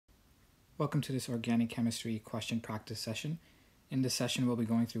Welcome to this organic chemistry question practice session. In this session, we'll be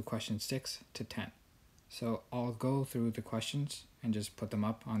going through questions 6 to 10. So I'll go through the questions and just put them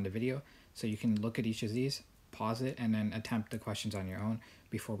up on the video so you can look at each of these, pause it, and then attempt the questions on your own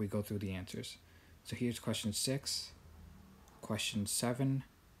before we go through the answers. So here's question 6, question 7,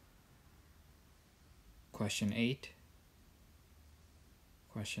 question 8,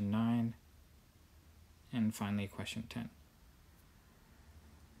 question 9, and finally question 10.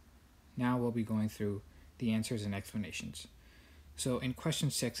 Now we'll be going through the answers and explanations. So in question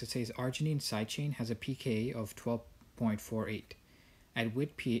 6, it says arginine side chain has a pKa of 12.48. At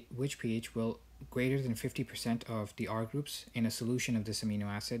which pH will greater than 50% of the R groups in a solution of this amino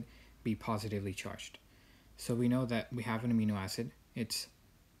acid be positively charged? So we know that we have an amino acid, its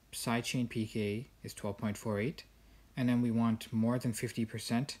side chain pKa is 12.48, and then we want more than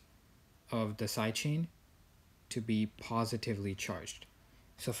 50% of the side chain to be positively charged.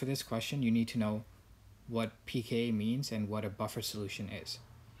 So for this question, you need to know what pKa means and what a buffer solution is.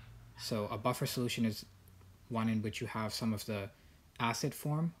 So a buffer solution is one in which you have some of the acid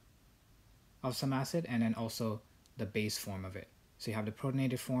form of some acid and then also the base form of it. So you have the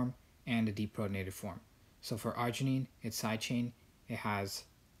protonated form and the deprotonated form. So for arginine, its side chain, it has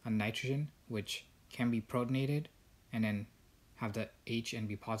a nitrogen which can be protonated and then have the H and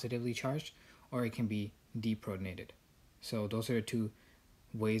be positively charged, or it can be deprotonated. So those are the two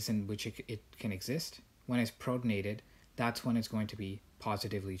ways in which it can exist. When it's protonated, that's when it's going to be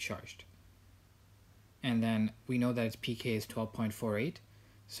positively charged. And then we know that its pK is 12.48.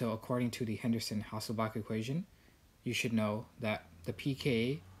 So according to the Henderson-Hasselbalch equation, you should know that the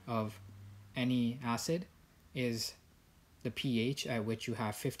pKa of any acid is the pH at which you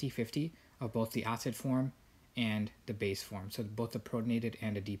have 50-50 of both the acid form and the base form. So both the protonated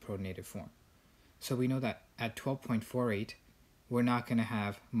and the deprotonated form. So we know that at 12.48, we're not going to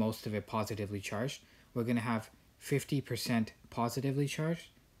have most of it positively charged. We're going to have 50% positively charged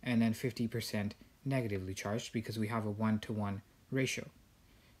and then 50% negatively charged because we have a 1-to-1 ratio.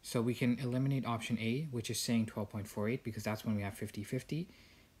 So we can eliminate option A, which is saying 12.48, because that's when we have 50-50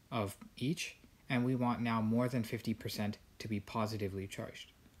 of each, and we want now more than 50% to be positively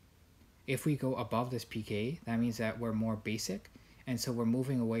charged. If we go above this pKa, that means that we're more basic, and so we're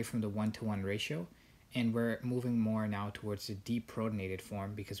moving away from the 1-to-1 ratio, and we're moving more now towards the deprotonated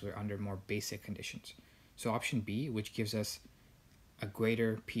form because we're under more basic conditions. So option B, which gives us a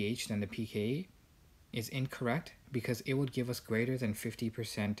greater pH than the pKa, is incorrect because it would give us greater than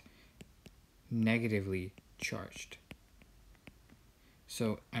 50% negatively charged.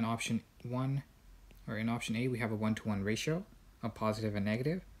 So in option A, we have a 1-to-1 ratio of positive and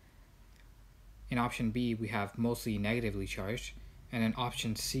negative. In option B, we have mostly negatively charged, and then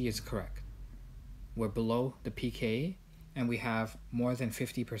option C is correct. We're below the pKa, and we have more than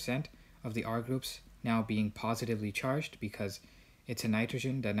 50% of the R groups now being positively charged because it's a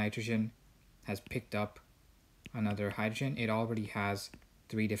nitrogen. That nitrogen has picked up another hydrogen. It already has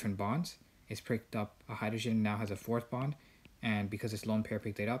 3 different bonds. It's picked up a hydrogen, now has a 4th bond, and because its lone pair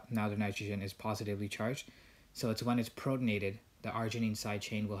picked it up, now the nitrogen is positively charged. So it's when it's protonated, the arginine side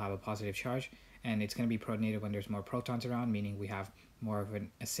chain will have a positive charge, and it's going to be protonated when there's more protons around, meaning we have more of an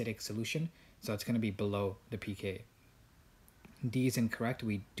acidic solution. So it's going to be below the pKa. D is incorrect.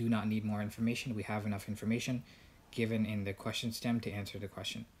 We do not need more information. We have enough information given in the question stem to answer the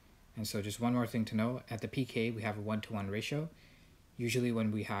question. And so just one more thing to know, at the pKa we have a 1-to-1 ratio. Usually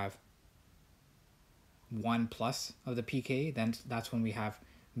when we have 1 plus of the pKa, then that's when we have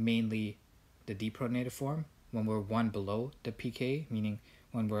mainly the deprotonated form. When we're 1 below the pKa, meaning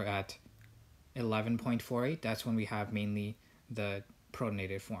when we're at 11.48, that's when we have mainly the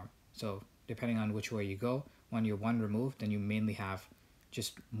protonated form. So depending on which way you go, when you're 1 removed, then you mainly have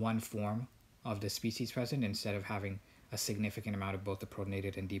just one form of the species present instead of having a significant amount of both the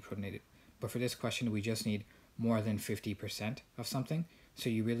protonated and deprotonated. But for this question, we just need more than 50% of something. So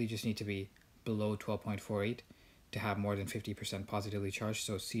you really just need to be below 12.48 to have more than 50% positively charged.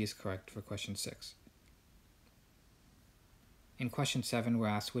 So C is correct for question 6. In question 7, we're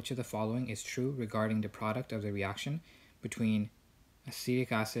asked which of the following is true regarding the product of the reaction between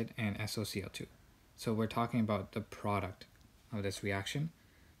acetic acid and SOCl2. So we're talking about the product of this reaction.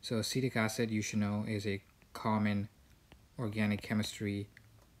 So acetic acid, you should know, is a common organic chemistry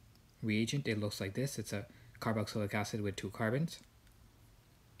reagent. It looks like this. It's a carboxylic acid with 2 carbons.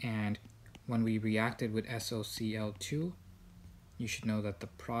 And when we reacted with SOCl2, you should know that the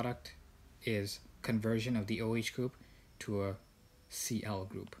product is conversion of the OH group to a Cl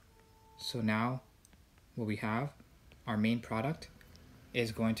group. So now what we have, our main product,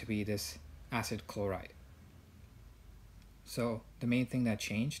 is going to be this acid chloride. So the main thing that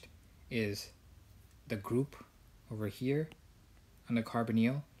changed is the group over here on the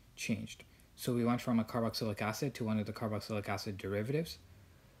carbonyl changed. So we went from a carboxylic acid to one of the carboxylic acid derivatives.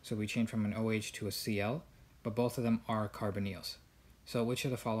 So we changed from an OH to a Cl, but both of them are carbonyls. So which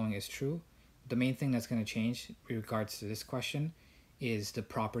of the following is true? The main thing that's going to change in regards to this question is the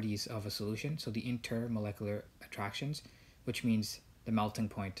properties of a solution. So the intermolecular attractions, which means the melting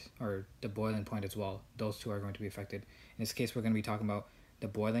point or the boiling point as well. Those two are going to be affected. In this case, we're going to be talking about the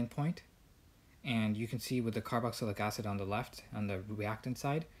boiling point. And you can see with the carboxylic acid on the left, on the reactant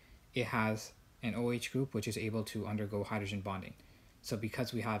side, it has an OH group which is able to undergo hydrogen bonding. So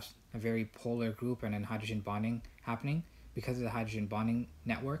because we have a very polar group and then hydrogen bonding happening, because of the hydrogen bonding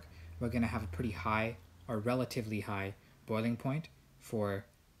network, we're going to have a pretty high or relatively high boiling point for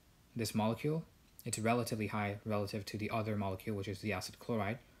this molecule. It's relatively high relative to the other molecule, which is the acid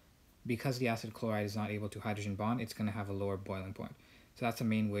chloride. Because the acid chloride is not able to hydrogen bond, it's going to have a lower boiling point. So that's the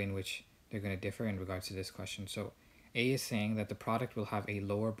main way in which they're going to differ in regards to this question. So A is saying that the product will have a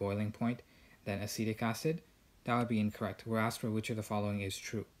lower boiling point than acetic acid. That would be incorrect. We're asked for which of the following is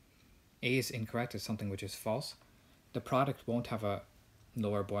true. A is incorrect, it's something which is false. The product won't have a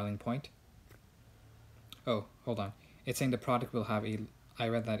lower boiling point. Oh, hold on. It's saying the product will have I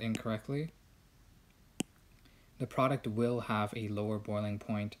read that incorrectly. The product will have a lower boiling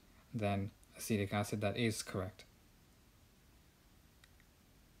point than acetic acid. That is correct.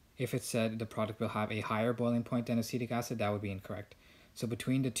 If it said the product will have a higher boiling point than acetic acid, that would be incorrect. So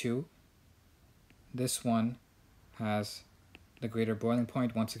between the two, this one has the greater boiling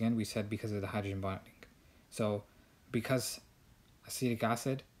point. Once again, we said because of the hydrogen bonding. So because acetic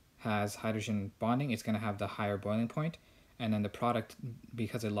acid has hydrogen bonding, it's going to have the higher boiling point. And then the product,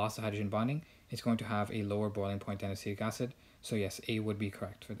 because it lost the hydrogen bonding, it's going to have a lower boiling point than acetic acid. So yes, A would be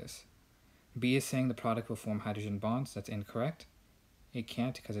correct for this. B is saying the product will form hydrogen bonds. That's incorrect. It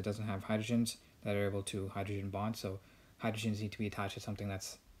can't because it doesn't have hydrogens that are able to hydrogen bond. So hydrogens need to be attached to something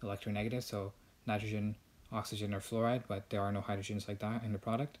that's electronegative. So nitrogen, oxygen, or fluoride, but there are no hydrogens like that in the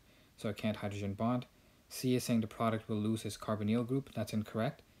product. So it can't hydrogen bond. C is saying the product will lose its carbonyl group. That's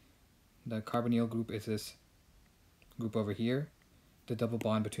incorrect. The carbonyl group is this group over here, the double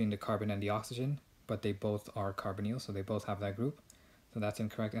bond between the carbon and the oxygen, but they both are carbonyl, so they both have that group. So that's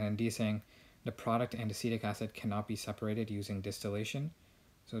incorrect. And then D is saying the product and acetic acid cannot be separated using distillation.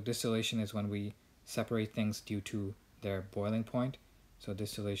 So distillation is when we separate things due to their boiling point. So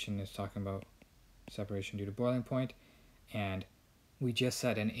distillation is talking about separation due to boiling point. And we just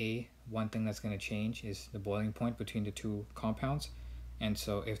said in A, one thing that's going to change is the boiling point between the two compounds. And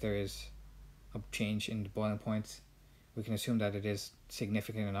so if there is a change in the boiling points, we can assume that it is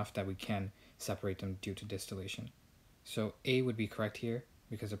significant enough that we can separate them due to distillation. So A would be correct here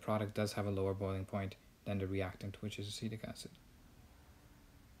because the product does have a lower boiling point than the reactant, which is acetic acid.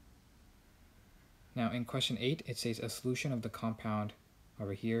 Now in question 8, it says a solution of the compound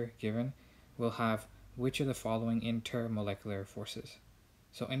over here given will have which of the following intermolecular forces.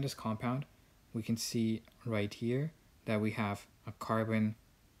 So in this compound, we can see right here that we have a carbon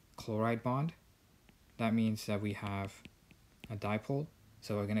chloride bond. That means that we have a dipole.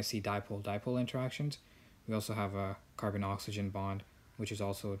 So we're going to see dipole-dipole interactions. We also have a carbon-oxygen bond, which is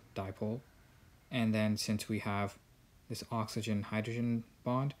also dipole. And then since we have this oxygen-hydrogen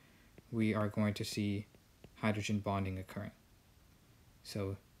bond, we are going to see hydrogen bonding occurring.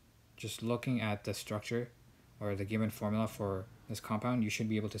 So just looking at the structure or the given formula for this compound, you should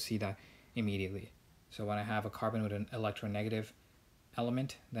be able to see that immediately. So when I have a carbon with an electronegative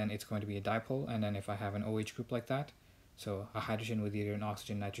element, then it's going to be a dipole. And then if I have an OH group like that, so a hydrogen with either an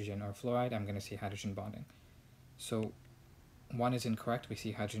oxygen, nitrogen, or fluoride, I'm going to see hydrogen bonding. So 1 is incorrect, we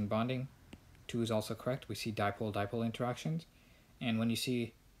see hydrogen bonding. 2 is also correct, we see dipole-dipole interactions. And when you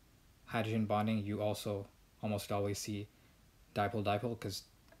see hydrogen bonding, you also almost always see dipole-dipole because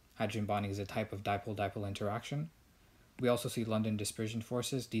hydrogen bonding is a type of dipole-dipole interaction. We also see London dispersion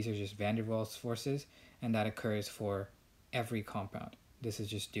forces. These are just van der Waals forces, and that occurs for every compound. This is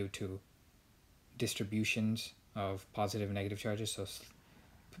just due to distributions of positive and negative charges, so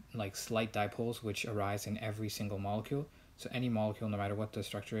like slight dipoles which arise in every single molecule. So any molecule, no matter what the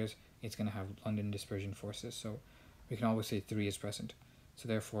structure is, it's going to have London dispersion forces. So we can always say 3 is present. So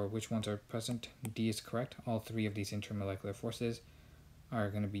therefore, which ones are present? D is correct. All 3 of these intermolecular forces are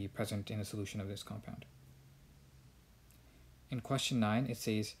going to be present in a solution of this compound. In question 9, it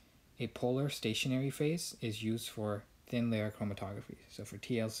says a polar stationary phase is used for thin layer chromatography, so for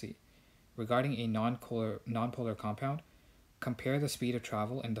TLC. Regarding a nonpolar compound, compare the speed of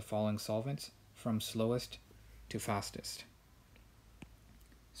travel in the following solvents from slowest to fastest.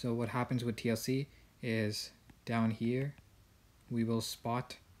 So what happens with TLC is down here we will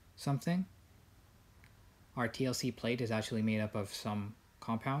spot something, our TLC plate is actually made up of some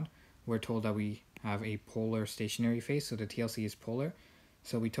compound. We're told that we have a polar stationary phase, so the TLC is polar.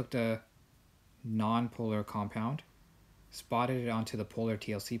 So we took the non-polar compound, spotted it onto the polar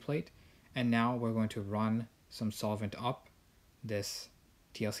TLC plate, and now we're going to run some solvent up this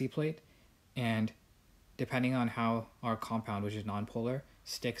TLC plate, and depending on how our compound, which is non-polar,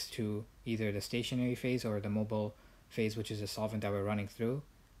 sticks to either the stationary phase or the mobile phase, which is the solvent that we're running through,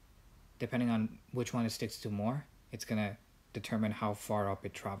 depending on which one it sticks to more, it's going to determine how far up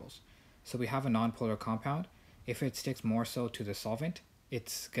it travels. So we have a non-polar compound. If it sticks more so to the solvent,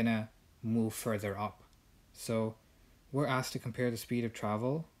 it's going to move further up. So we're asked to compare the speed of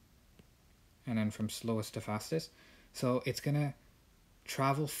travel and then from slowest to fastest. So it's going to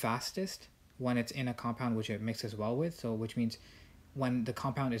travel fastest when it's in a compound which it mixes well with. So which means when the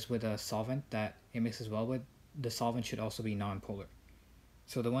compound is with a solvent that it mixes well with, the solvent should also be non-polar.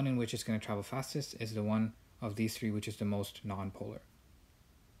 So the one in which it's going to travel fastest is the one of these three which is the most non-polar.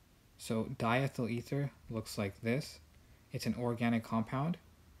 So diethyl ether looks like this. It's an organic compound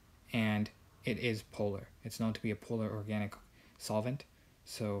and it is polar. It's known to be a polar organic solvent,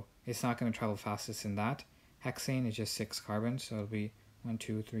 so it's not going to travel fastest in that. Hexane is just 6 carbons, so it'll be 1,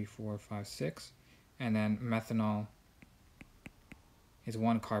 2, 3, 4, 5, 6. And then methanol is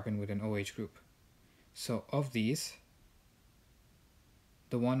 1 carbon with an OH group. So of these,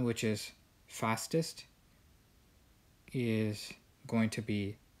 the one which is fastest is going to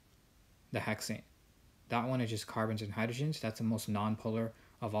be the hexane. That one is just carbons and hydrogens. That's the most non-polar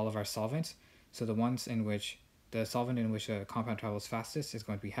of all of our solvents. So the ones in which the solvent in which a compound travels fastest is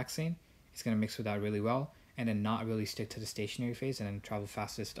going to be hexane. It's going to mix with that really well and then not really stick to the stationary phase and then travel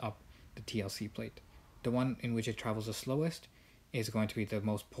fastest up the TLC plate. The one in which it travels the slowest is going to be the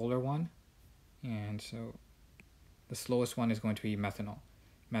most polar one, and so the slowest one is going to be methanol.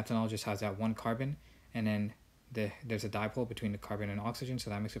 Methanol just has that 1 carbon, and then there's a dipole between the carbon and oxygen, so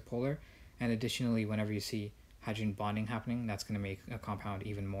that makes it polar. And additionally, whenever you see hydrogen bonding happening, that's going to make a compound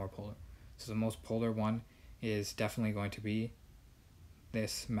even more polar. So the most polar one is definitely going to be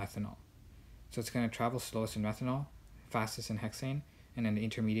this methanol. So it's going to travel slowest in methanol, fastest in hexane, and then the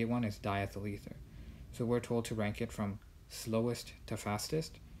intermediate one is diethyl ether. So we're told to rank it from slowest to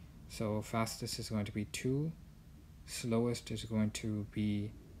fastest. So fastest is going to be 2, slowest is going to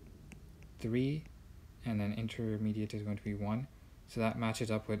be 3, and then intermediate is going to be 1. So that matches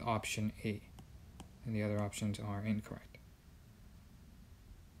up with option A, and the other options are incorrect.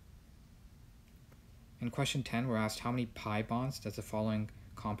 In question 10, we're asked how many pi bonds does the following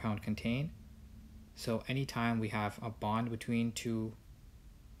compound contain? So anytime we have a bond between 2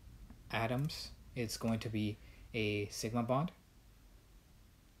 atoms, it's going to be a sigma bond,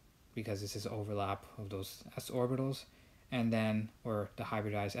 because this is overlap of those s orbitals, and then, or the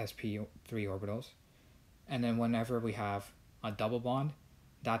hybridized sp3 orbitals. And then whenever we have a double bond,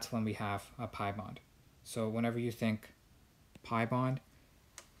 that's when we have a pi bond. So whenever you think pi bond,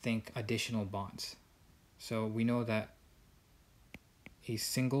 think additional bonds. So we know that a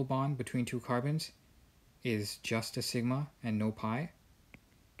single bond between 2 carbons is just a sigma and no pi.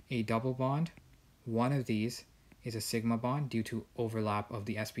 A double bond, one of these is a sigma bond due to overlap of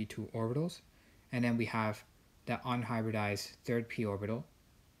the sp2 orbitals. And then we have the unhybridized third p orbital.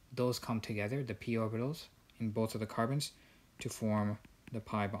 Those come together, the p orbitals, in both of the carbons to form the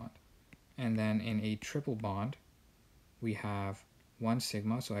pi bond. And then in a triple bond, we have 1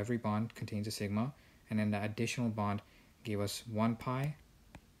 sigma, so every bond contains a sigma, and then the additional bond gave us 1 pi,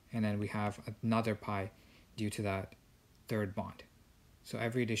 and then we have another pi due to that third bond. So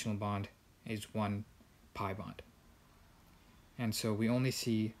every additional bond is 1 pi bond. And so we only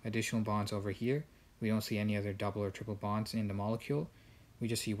see additional bonds over here. We don't see any other double or triple bonds in the molecule. We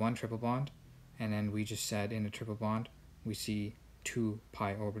just see 1 triple bond, and then we just said in a triple bond we see 2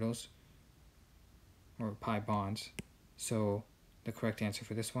 pi orbitals or pi bonds. So the correct answer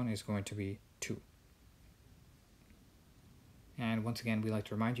for this one is going to be 2. And once again, we like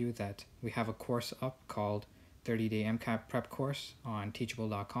to remind you that we have a course up called 30-Day MCAT Prep Course on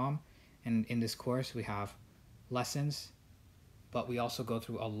teachable.com. And in this course, we have lessons, but we also go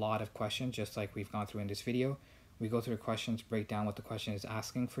through a lot of questions, just like we've gone through in this video. We go through the questions, break down what the question is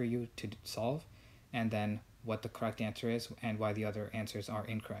asking for you to solve, and then what the correct answer is and why the other answers are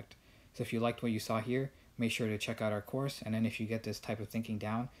incorrect. So if you liked what you saw here, make sure to check out our course. And then if you get this type of thinking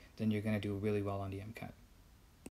down, then you're going to do really well on the MCAT.